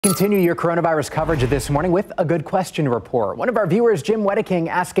Continue your coronavirus coverage this morning with a good question report. One of our viewers, Jim Wedeking,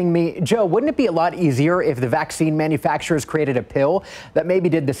 asking me, Joe, wouldn't it be a lot easier if the vaccine manufacturers created a pill that maybe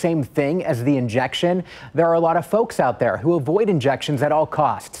did the same thing as the injection? There are a lot of folks out there who avoid injections at all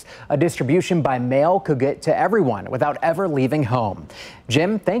costs. A distribution by mail could get to everyone without ever leaving home.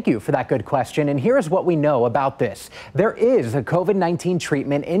 Jim, thank you for that good question. And here's what we know about this. There is a COVID-19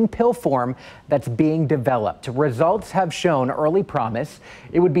 treatment in pill form that's being developed. Results have shown early promise.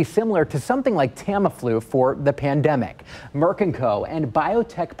 It would be similar to something like Tamiflu for the pandemic. Merck & Co. and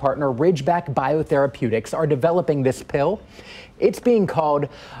biotech partner Ridgeback Biotherapeutics are developing this pill. It's being called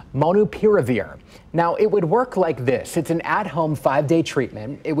Molnupiravir. Now, it would work like this. It's an at-home 5-day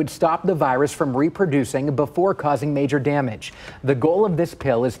treatment. It would stop the virus from reproducing before causing major damage. The goal of this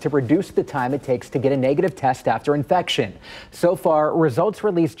pill is to reduce the time it takes to get a negative test after infection. So far, results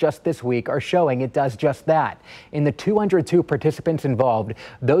released just this week are showing it does just that. In the 202 participants involved,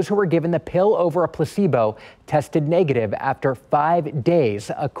 those who were given the pill over a placebo tested negative after 5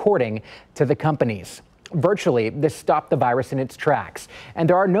 days, according to the companies. Virtually, this stopped the virus in its tracks. And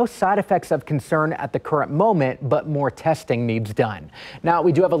there are no side effects of concern at the current moment, but more testing needs done. Now,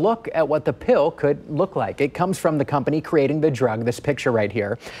 we do have a look at what the pill could look like. It comes from the company creating the drug, this picture right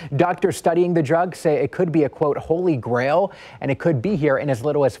here. Doctors studying the drug say it could be a, quote, holy grail, and it could be here in as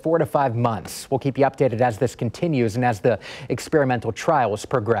little as 4 to 5 months. We'll keep you updated as this continues and as the experimental trials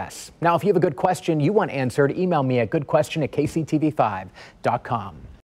progress. Now, if you have a good question you want answered, email me at goodquestion@kctv5.com.